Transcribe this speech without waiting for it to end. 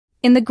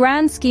In the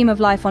grand scheme of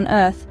life on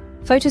Earth,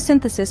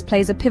 photosynthesis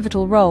plays a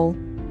pivotal role.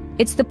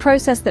 It's the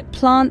process that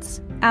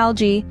plants,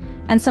 algae,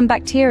 and some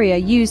bacteria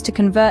use to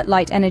convert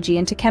light energy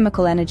into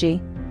chemical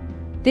energy.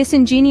 This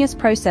ingenious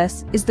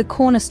process is the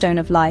cornerstone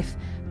of life,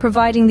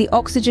 providing the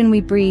oxygen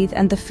we breathe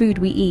and the food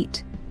we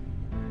eat.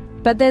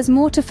 But there's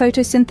more to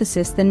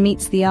photosynthesis than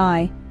meets the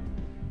eye.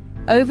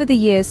 Over the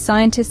years,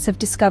 scientists have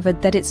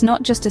discovered that it's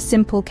not just a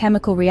simple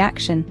chemical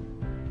reaction.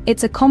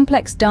 It's a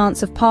complex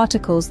dance of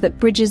particles that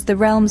bridges the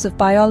realms of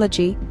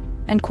biology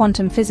and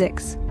quantum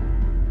physics.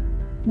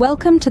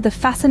 Welcome to the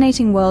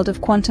fascinating world of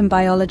quantum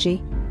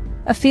biology,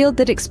 a field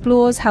that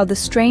explores how the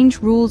strange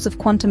rules of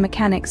quantum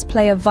mechanics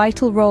play a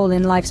vital role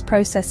in life's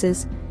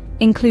processes,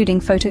 including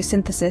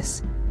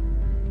photosynthesis.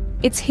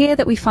 It's here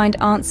that we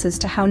find answers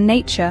to how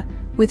nature,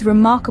 with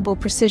remarkable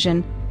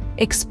precision,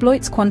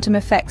 exploits quantum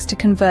effects to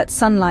convert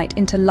sunlight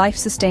into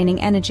life-sustaining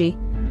energy.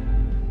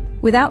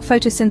 Without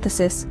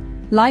photosynthesis,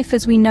 life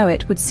as we know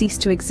it would cease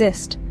to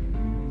exist.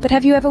 But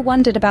have you ever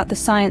wondered about the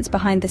science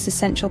behind this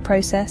essential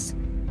process?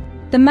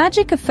 The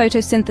magic of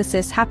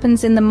photosynthesis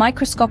happens in the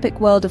microscopic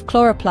world of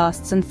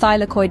chloroplasts and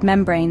thylakoid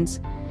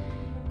membranes.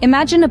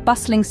 Imagine a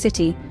bustling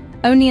city,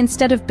 only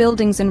instead of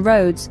buildings and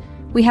roads,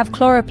 we have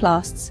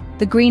chloroplasts,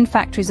 the green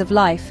factories of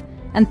life,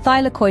 and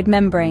thylakoid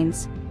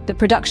membranes, the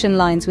production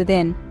lines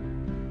within.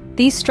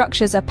 These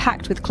structures are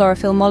packed with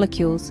chlorophyll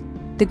molecules,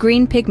 the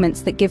green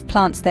pigments that give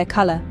plants their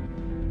color.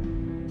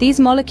 These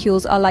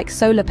molecules are like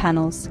solar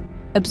panels,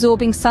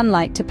 absorbing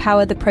sunlight to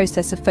power the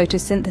process of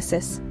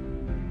photosynthesis.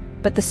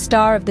 But the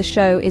star of the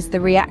show is the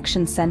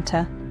reaction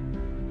center.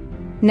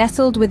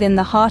 Nestled within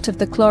the heart of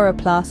the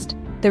chloroplast,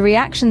 the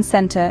reaction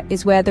center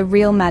is where the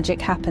real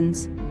magic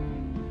happens.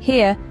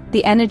 Here,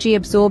 the energy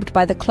absorbed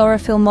by the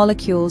chlorophyll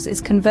molecules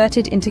is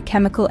converted into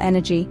chemical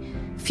energy,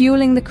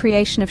 fueling the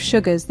creation of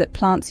sugars that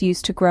plants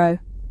use to grow.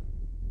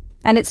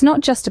 And it's not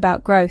just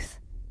about growth.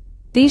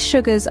 These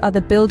sugars are the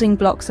building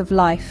blocks of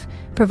life,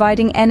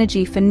 providing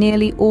energy for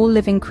nearly all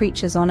living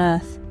creatures on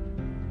Earth.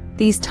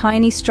 These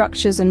tiny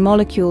structures and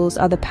molecules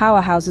are the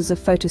powerhouses of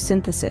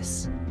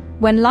photosynthesis.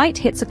 When light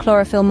hits a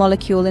chlorophyll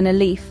molecule in a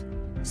leaf,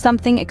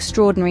 something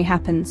extraordinary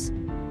happens.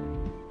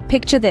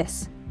 Picture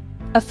this.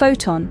 A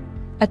photon,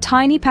 a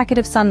tiny packet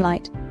of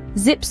sunlight,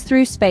 zips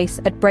through space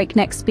at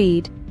breakneck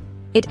speed.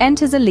 It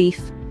enters a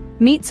leaf,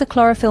 meets a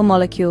chlorophyll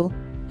molecule,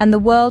 and the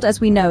world as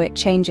we know it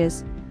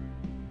changes.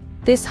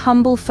 This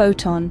humble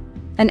photon,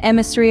 an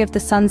emissary of the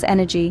sun's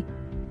energy,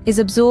 is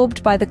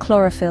absorbed by the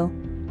chlorophyll,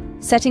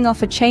 setting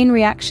off a chain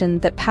reaction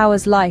that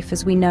powers life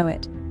as we know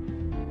it.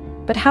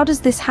 But how does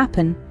this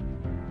happen?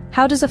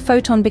 How does a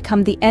photon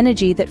become the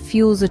energy that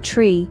fuels a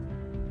tree,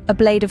 a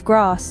blade of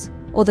grass,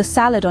 or the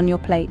salad on your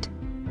plate?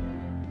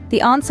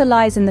 The answer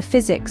lies in the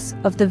physics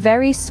of the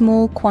very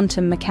small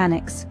quantum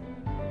mechanics.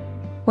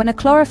 When a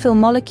chlorophyll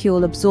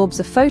molecule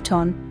absorbs a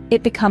photon,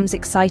 it becomes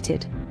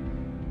excited.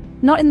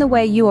 Not in the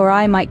way you or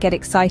I might get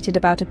excited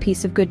about a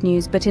piece of good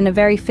news, but in a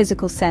very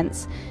physical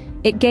sense.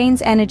 It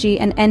gains energy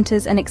and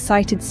enters an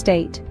excited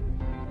state.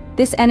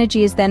 This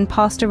energy is then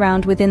passed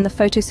around within the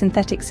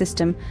photosynthetic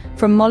system,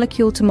 from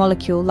molecule to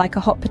molecule like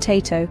a hot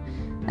potato,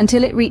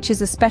 until it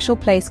reaches a special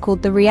place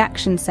called the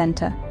reaction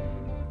center.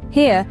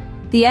 Here,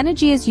 the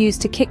energy is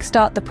used to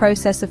kickstart the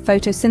process of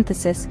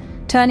photosynthesis,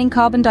 turning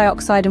carbon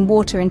dioxide and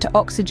water into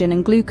oxygen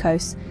and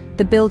glucose,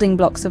 the building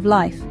blocks of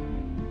life.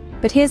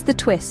 But here's the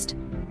twist.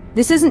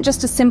 This isn't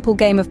just a simple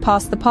game of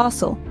pass the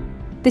parcel.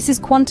 This is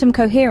quantum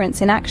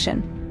coherence in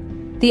action.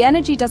 The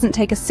energy doesn't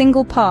take a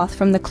single path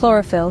from the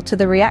chlorophyll to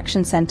the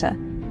reaction center.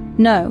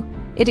 No,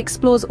 it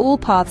explores all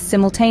paths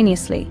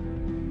simultaneously,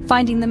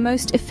 finding the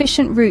most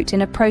efficient route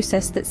in a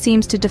process that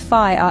seems to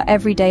defy our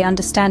everyday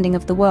understanding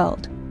of the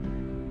world.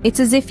 It's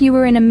as if you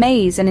were in a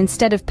maze and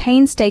instead of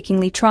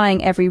painstakingly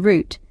trying every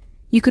route,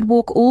 you could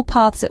walk all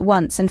paths at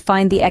once and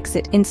find the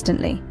exit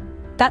instantly.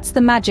 That's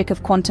the magic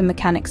of quantum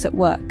mechanics at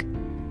work.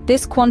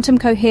 This quantum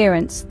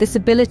coherence, this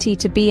ability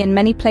to be in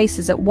many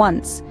places at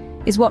once,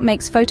 is what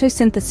makes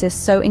photosynthesis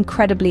so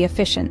incredibly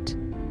efficient.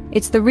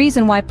 It's the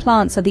reason why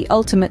plants are the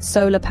ultimate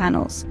solar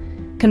panels,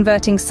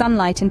 converting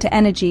sunlight into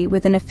energy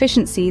with an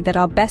efficiency that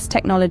our best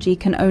technology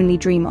can only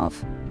dream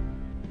of.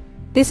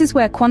 This is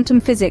where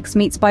quantum physics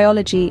meets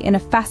biology in a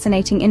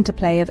fascinating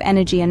interplay of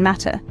energy and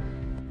matter.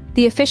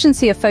 The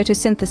efficiency of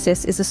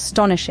photosynthesis is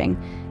astonishing.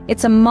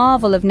 It's a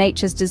marvel of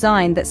nature's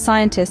design that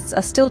scientists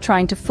are still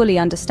trying to fully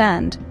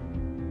understand.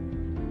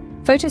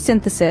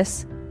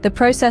 Photosynthesis, the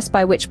process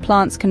by which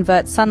plants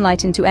convert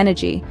sunlight into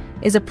energy,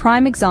 is a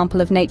prime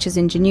example of nature's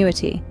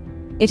ingenuity.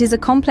 It is a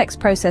complex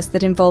process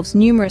that involves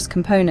numerous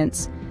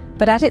components,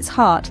 but at its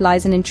heart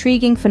lies an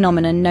intriguing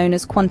phenomenon known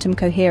as quantum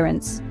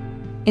coherence.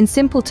 In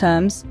simple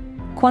terms,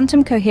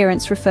 quantum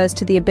coherence refers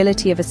to the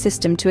ability of a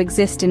system to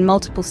exist in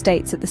multiple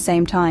states at the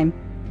same time.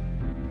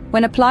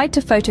 When applied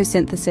to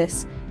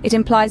photosynthesis, it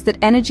implies that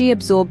energy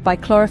absorbed by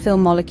chlorophyll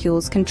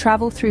molecules can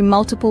travel through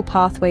multiple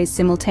pathways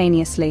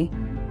simultaneously.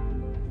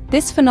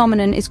 This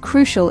phenomenon is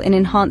crucial in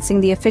enhancing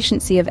the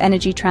efficiency of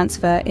energy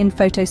transfer in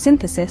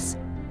photosynthesis.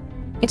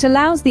 It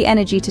allows the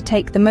energy to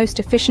take the most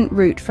efficient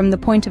route from the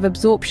point of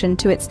absorption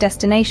to its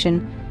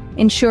destination,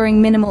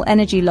 ensuring minimal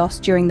energy loss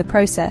during the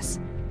process.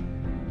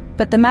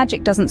 But the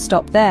magic doesn't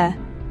stop there.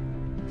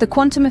 The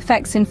quantum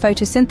effects in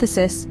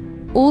photosynthesis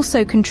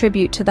also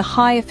contribute to the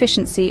high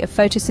efficiency of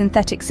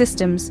photosynthetic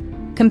systems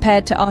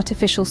compared to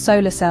artificial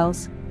solar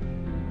cells.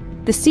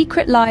 The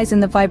secret lies in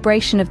the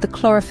vibration of the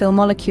chlorophyll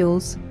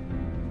molecules.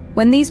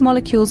 When these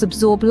molecules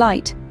absorb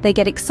light, they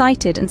get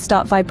excited and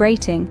start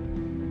vibrating.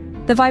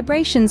 The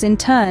vibrations, in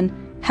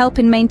turn, help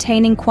in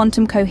maintaining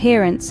quantum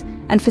coherence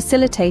and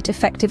facilitate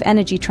effective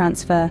energy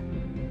transfer.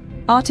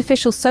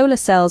 Artificial solar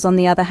cells, on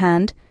the other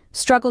hand,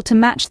 struggle to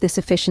match this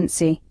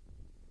efficiency.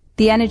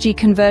 The energy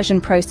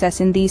conversion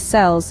process in these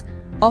cells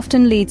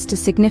often leads to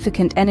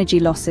significant energy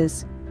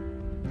losses.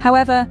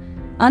 However,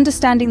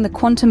 understanding the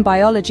quantum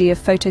biology of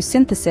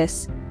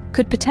photosynthesis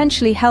could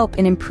potentially help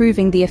in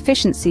improving the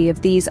efficiency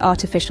of these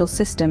artificial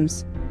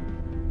systems.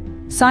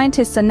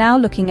 Scientists are now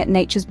looking at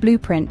nature's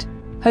blueprint,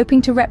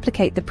 hoping to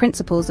replicate the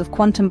principles of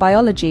quantum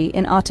biology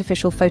in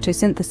artificial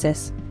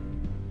photosynthesis.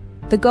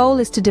 The goal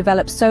is to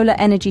develop solar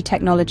energy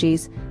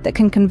technologies that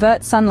can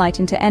convert sunlight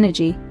into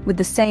energy with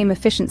the same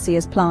efficiency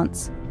as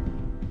plants.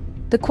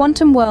 The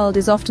quantum world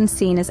is often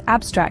seen as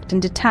abstract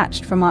and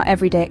detached from our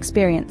everyday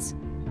experience.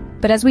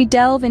 But as we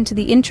delve into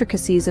the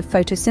intricacies of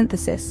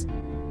photosynthesis,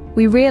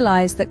 we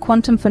realize that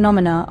quantum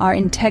phenomena are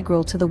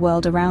integral to the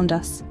world around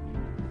us.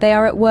 They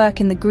are at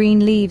work in the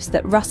green leaves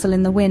that rustle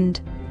in the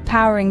wind,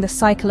 powering the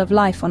cycle of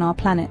life on our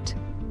planet.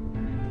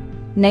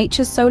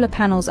 Nature's solar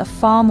panels are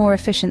far more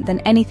efficient than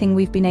anything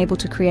we've been able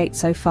to create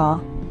so far.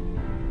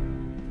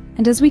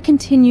 And as we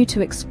continue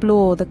to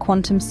explore the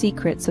quantum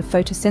secrets of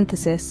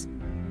photosynthesis,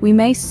 we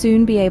may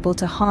soon be able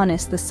to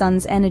harness the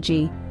sun's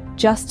energy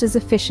just as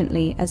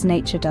efficiently as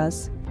nature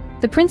does.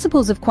 The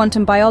principles of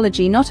quantum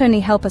biology not only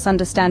help us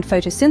understand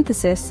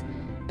photosynthesis,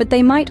 but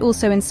they might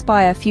also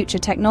inspire future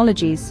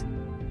technologies.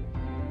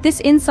 This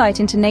insight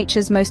into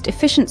nature's most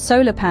efficient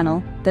solar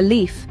panel, the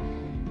leaf,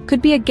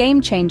 could be a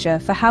game changer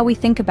for how we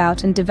think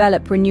about and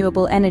develop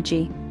renewable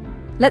energy.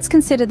 Let's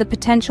consider the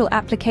potential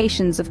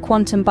applications of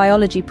quantum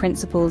biology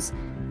principles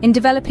in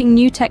developing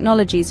new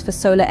technologies for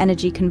solar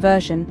energy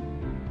conversion.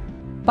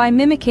 By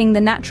mimicking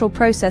the natural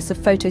process of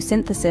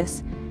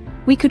photosynthesis,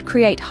 we could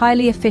create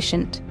highly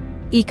efficient,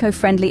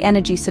 eco-friendly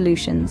energy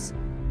solutions.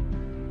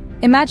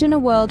 Imagine a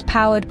world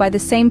powered by the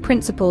same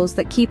principles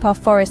that keep our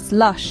forests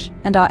lush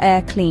and our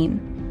air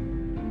clean.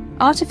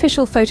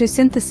 Artificial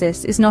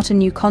photosynthesis is not a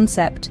new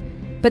concept,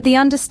 but the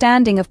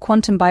understanding of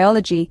quantum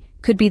biology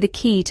could be the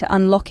key to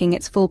unlocking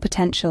its full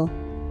potential.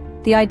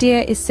 The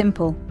idea is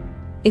simple.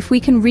 If we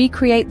can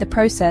recreate the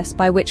process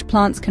by which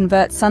plants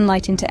convert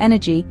sunlight into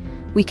energy,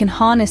 we can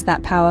harness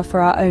that power for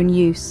our own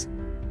use.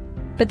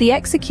 But the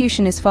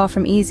execution is far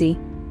from easy,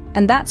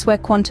 and that's where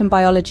quantum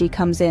biology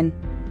comes in.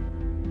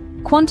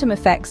 Quantum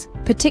effects,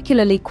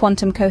 particularly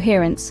quantum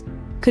coherence,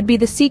 could be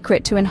the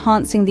secret to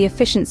enhancing the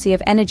efficiency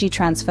of energy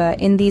transfer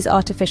in these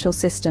artificial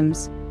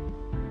systems.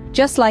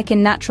 Just like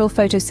in natural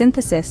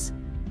photosynthesis,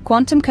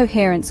 quantum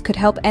coherence could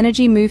help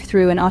energy move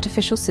through an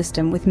artificial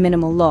system with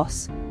minimal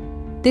loss.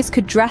 This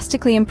could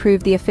drastically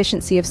improve the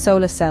efficiency of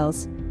solar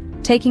cells,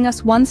 taking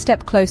us one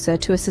step closer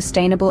to a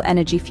sustainable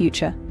energy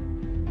future.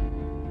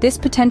 This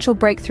potential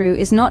breakthrough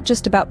is not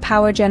just about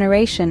power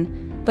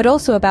generation, but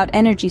also about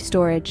energy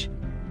storage.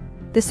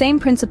 The same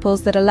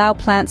principles that allow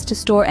plants to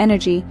store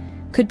energy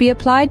could be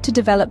applied to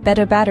develop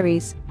better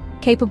batteries,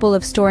 capable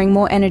of storing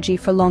more energy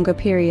for longer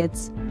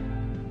periods.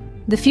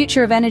 The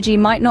future of energy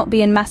might not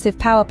be in massive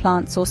power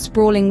plants or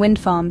sprawling wind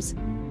farms,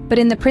 but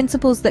in the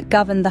principles that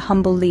govern the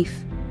humble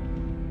leaf.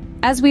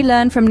 As we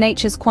learn from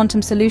nature's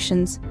quantum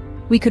solutions,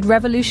 we could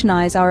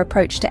revolutionize our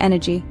approach to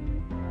energy.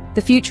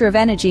 The future of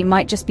energy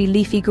might just be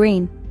leafy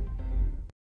green.